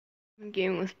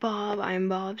Game with Bob. I'm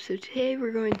Bob. So today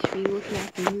we're going to be looking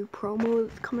at the new promo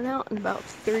that's coming out in about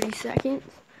 30 seconds.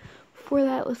 Before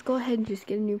that, let's go ahead and just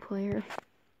get a new player.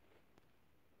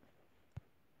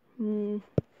 He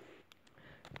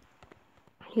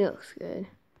looks good.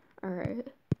 Alright.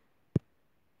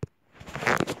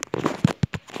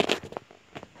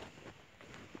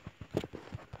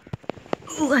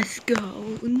 Let's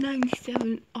go.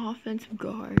 97 offensive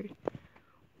guard.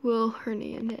 Will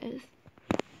Hernandez.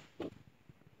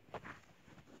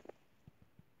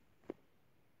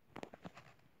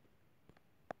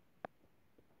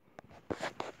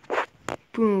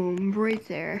 Boom, right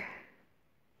there.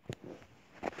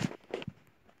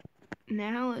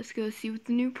 Now let's go see what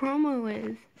the new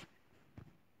promo is.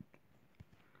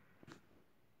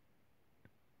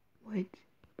 What?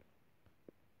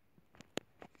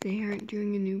 They aren't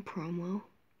doing a new promo?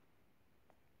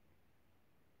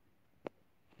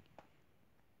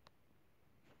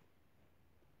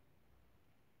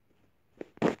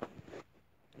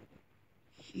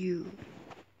 You.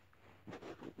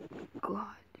 God.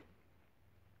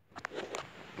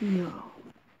 No.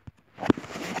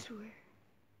 I swear.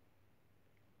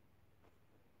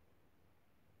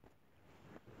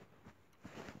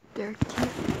 There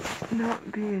can't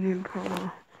not be a new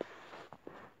promo.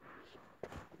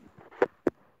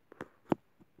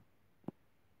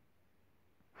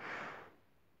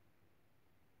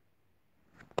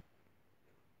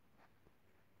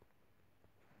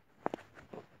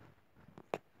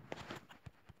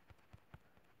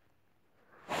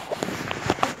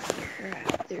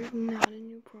 Crap, there's not a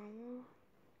new promo.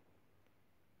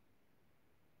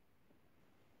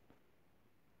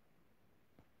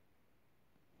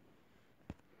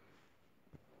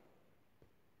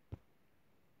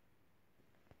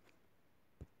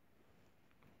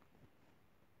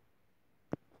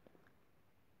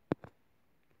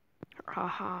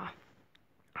 Haha.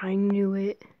 I knew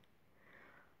it.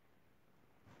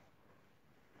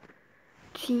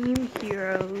 Team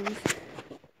Heroes.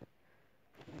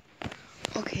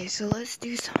 Okay, so let's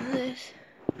do some of this.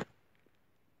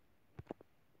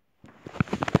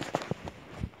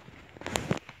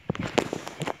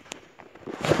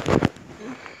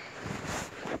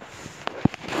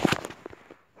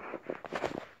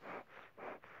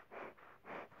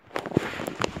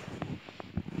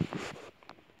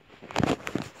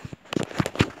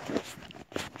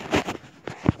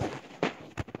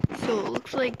 So it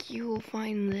looks like you will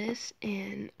find this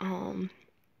in the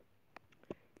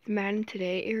Madden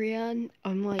Today area,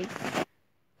 unlike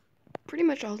pretty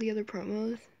much all the other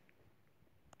promos.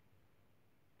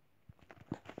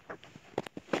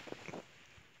 I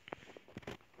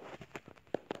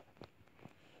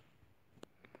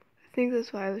think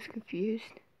that's why I was confused.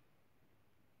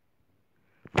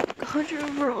 100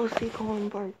 overall Saquon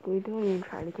Barkley. Don't even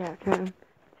try to catch him.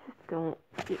 Just don't.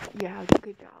 Yeah,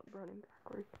 good job running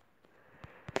backwards.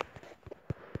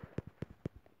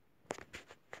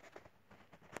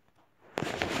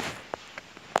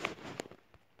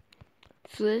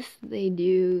 So this,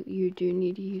 you do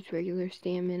need to use regular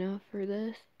stamina for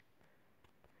this.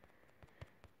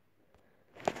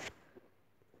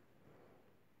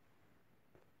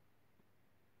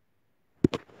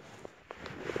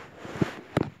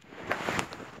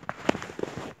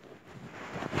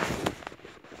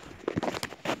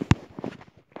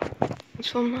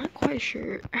 So I'm not quite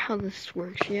sure how this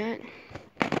works yet.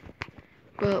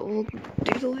 But we'll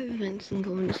do the live events and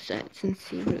go into sets and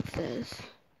see what it says.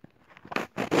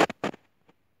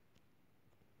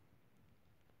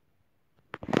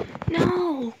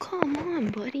 No, come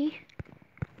on, buddy.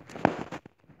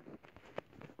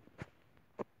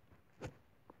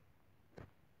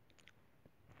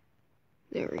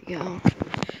 There we go.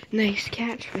 Nice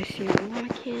catch by Sammy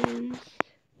Watkins.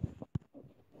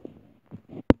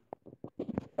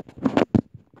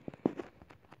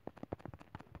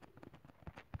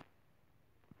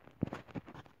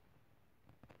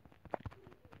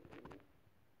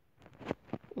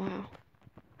 Wow.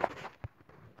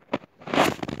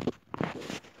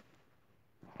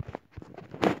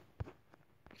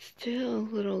 Still a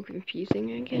little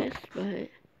confusing, I guess, but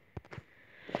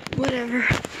whatever.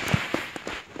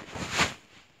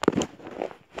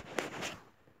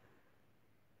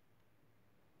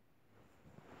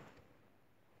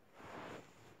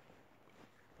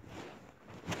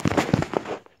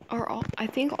 I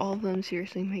think all of them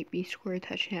seriously might be score a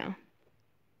touchdown.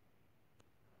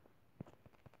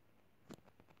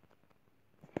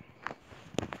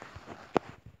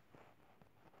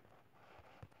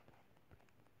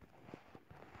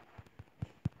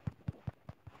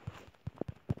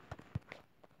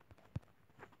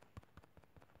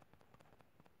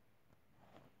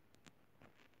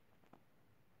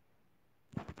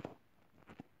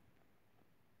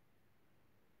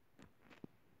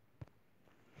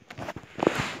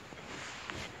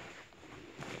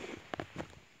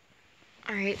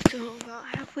 Alright, so about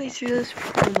halfway through this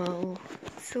promo,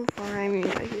 so far, I mean,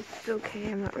 I guess it's okay.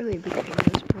 I'm not really a big fan of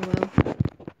this promo.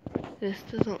 This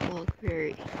doesn't look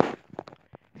very...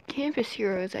 Campus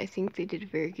Heroes, I think they did a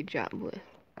very good job with.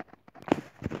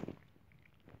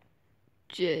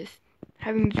 Just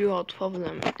having to do all 12 of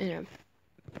them in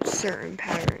a certain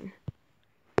pattern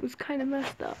was kind of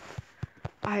messed up.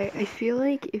 I feel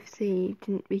like if they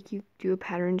didn't make you do a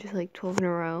pattern just like 12 in a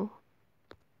row,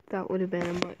 that would have been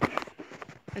a much...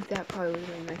 That probably would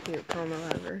have been my favorite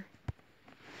promo ever.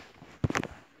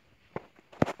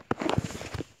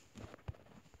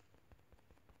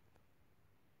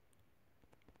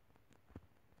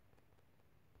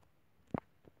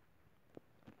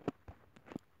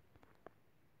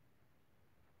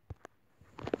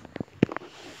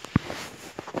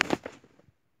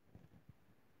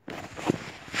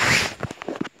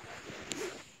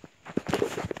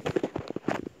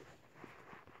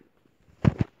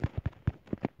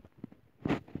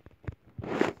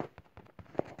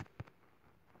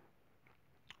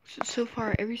 So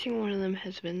far, every single one of them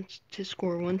has been to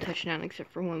score 1 touchdown, except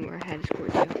for one where I had to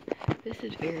score 2. This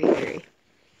is very, very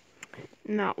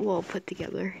not well put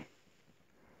together,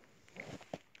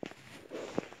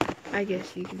 I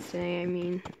guess you could say. I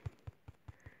mean,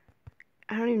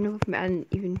 I don't even know if Madden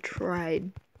even tried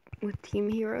with Team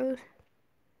Heroes.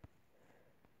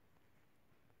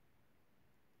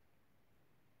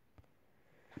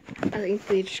 I think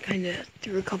they just kind of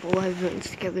threw a couple live events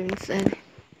together and said,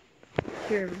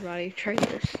 here everybody, try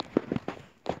this.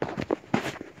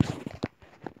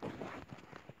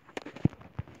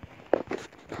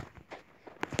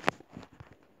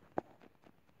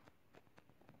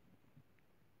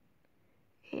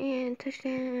 And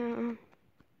touchdown.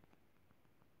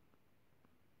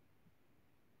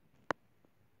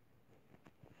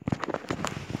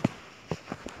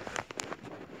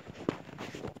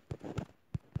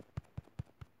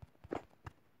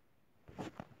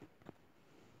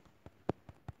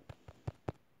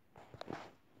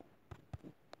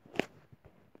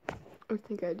 I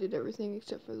think I did everything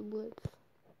except for the blitz.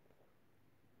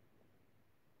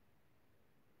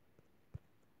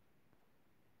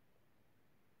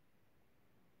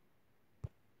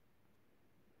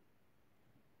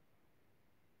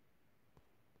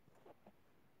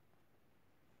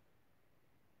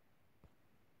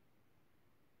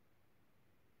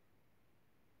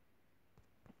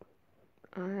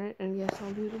 Alright, I guess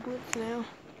I'll do the blitz now.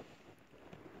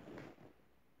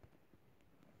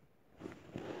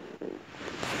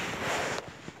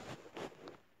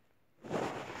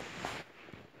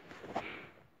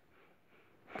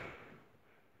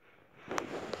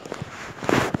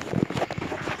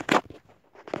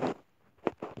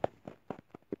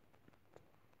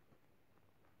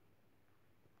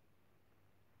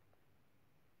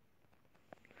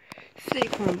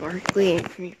 Saquon Barkley ain't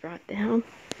gonna be brought down.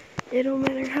 It don't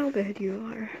matter how bad you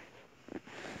are.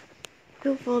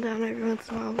 He'll fall down every once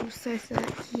in a while, but besides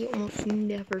that, he almost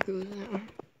never goes down.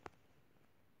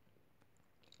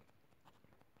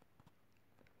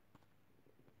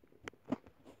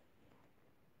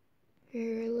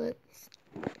 Here,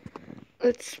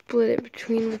 let's split it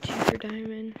between the two for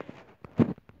Diamond.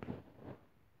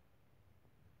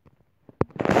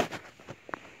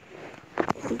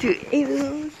 We'll do 8 of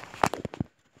those.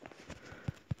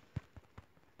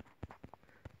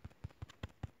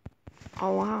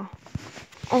 Oh wow.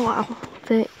 Oh wow.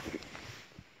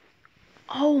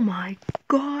 Oh my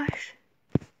gosh.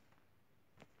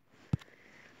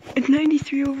 A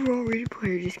 93 overall rated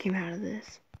player just came out of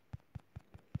this.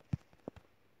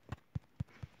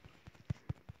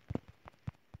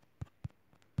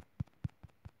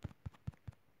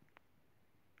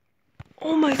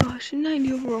 Oh my gosh, a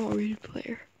 90 overall rated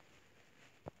player.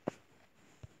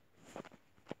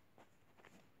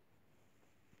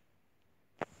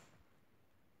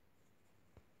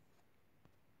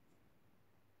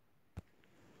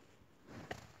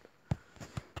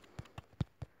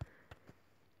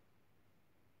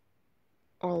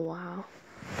 Oh wow.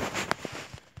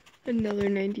 Another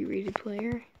 90 rated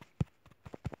player.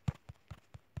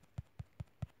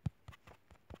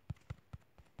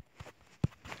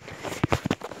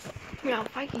 Now,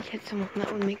 if I could get someone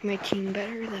that would make my team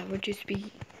better, that would just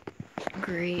be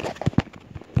great.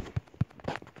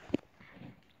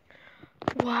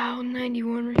 Wow,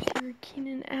 91 receiver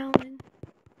Keenan Allen.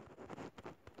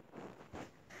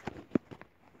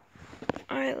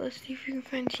 Alright, let's see if we can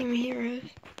find Team Heroes.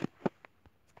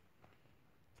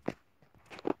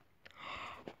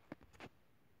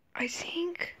 I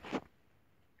think...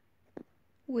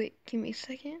 Wait, give me a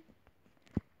second.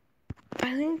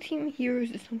 I think Team Heroes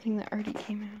is something that already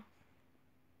came out.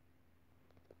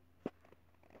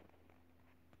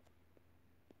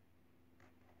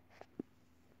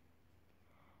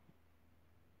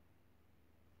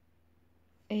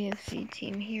 AFC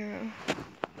Team Hero.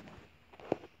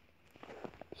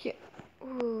 Yeah.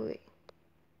 Wait.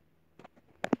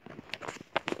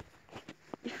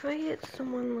 If I get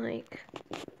someone like...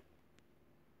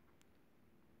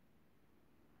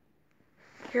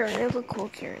 Here, I have a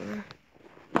culture in.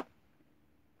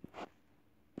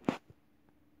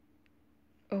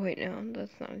 Oh wait, no,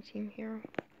 that's not a team hero.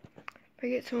 If I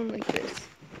get someone like this.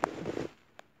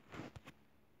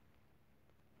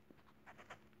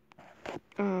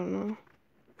 I don't know.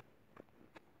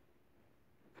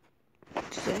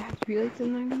 Does it have to be like the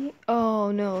 98?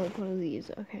 Oh no, like one of these,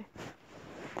 okay.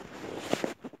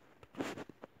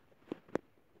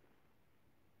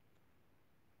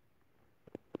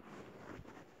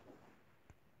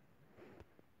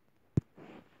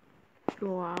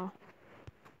 Wow.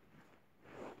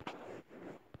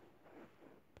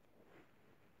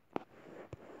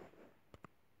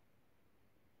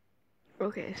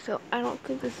 Okay, so I don't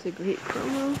think this is a great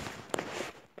promo,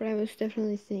 but I most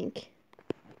definitely think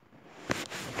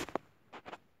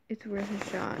it's worth a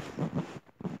shot.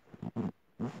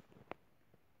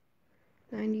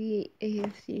 98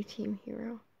 AFC Team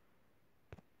Hero.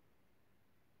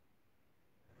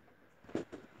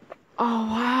 Oh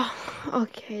wow.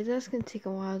 Okay, that's gonna take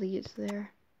a while to get to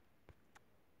there.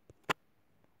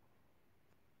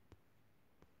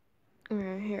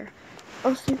 Alright, here.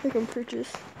 I'll see if I can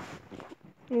purchase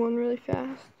one really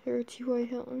fast. Here, T.Y.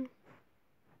 Hilton.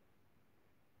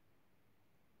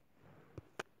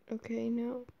 Okay,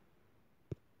 no.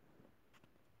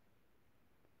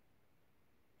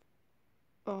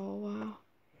 Oh wow.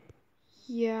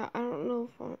 Yeah, I don't know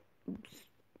if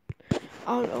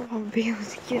I'll be able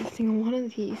to get a single one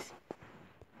of these.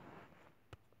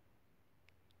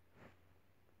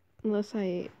 Unless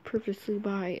I purposely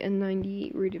buy a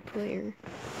 98 rated player.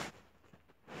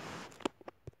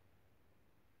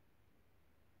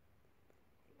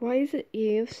 Why is it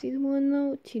AFC one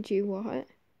though? TJ Watt.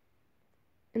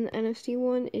 And the NFC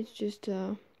one is just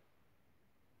oh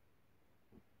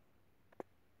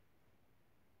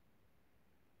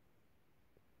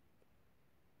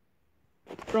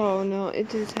no, it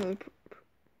does have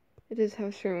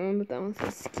a certain one, but that one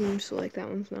says scheme select, that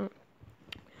one's not.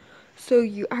 So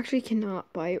you actually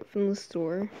cannot buy it from the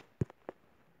store.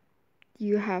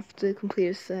 You have to complete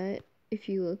a set. If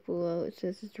you look below, it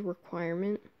says it's a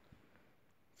requirement.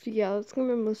 So yeah, that's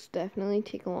gonna most definitely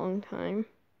take a long time.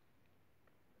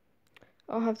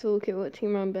 I'll have to look at what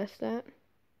team I'm best at.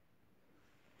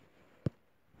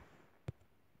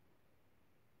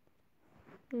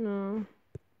 No.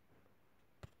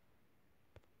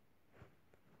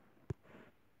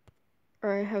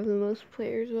 Or I have the most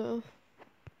players of.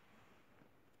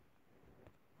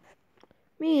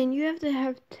 Man, you have to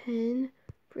have 10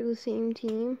 for the same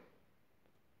team.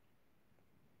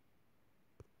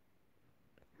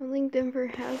 I don't think Denver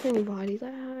has anybody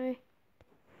that high.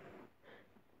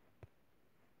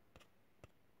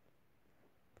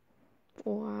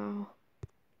 Wow.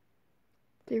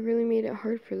 They really made it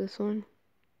hard for this one.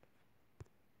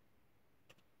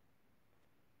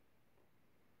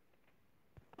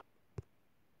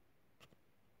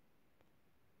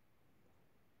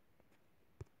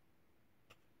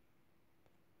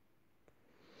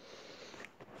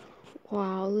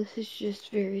 Wow, this is just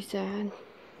very sad.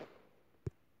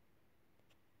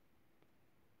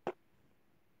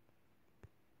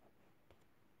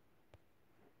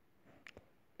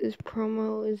 This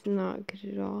promo is not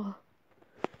good at all.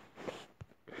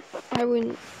 I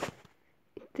wouldn't...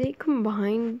 If they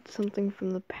combined something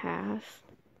from the past,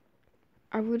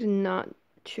 I would have not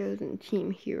chosen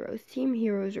Team Heroes. Team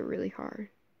Heroes are really hard.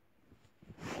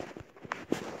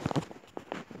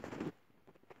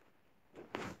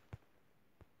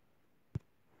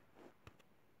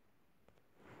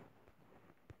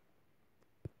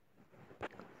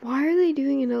 Why are they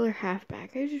doing another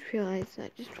halfback? I just realized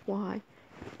that. Just why?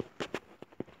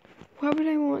 Why would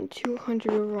I want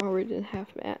 200 overall rated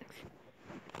halfbacks?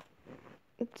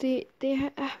 They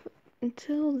have,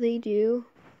 until they do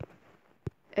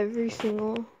every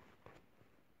single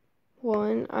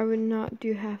one, I would not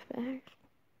do halfbacks.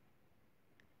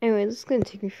 Anyway, this is gonna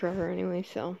take me forever anyway,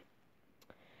 so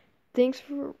thanks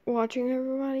for watching,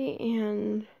 everybody,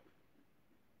 and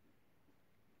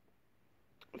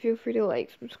feel free to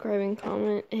like, subscribe, and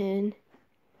comment, and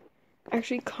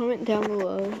actually comment down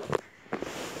below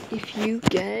if you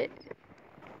get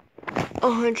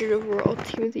 100 overall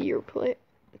Team of the Year player,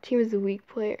 Team of the Week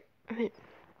player, I mean,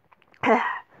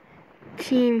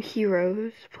 Team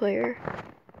Heroes player,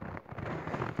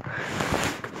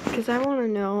 because I want to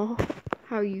know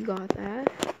how you got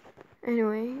that.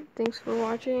 Anyway, thanks for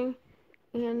watching,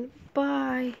 and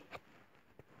bye!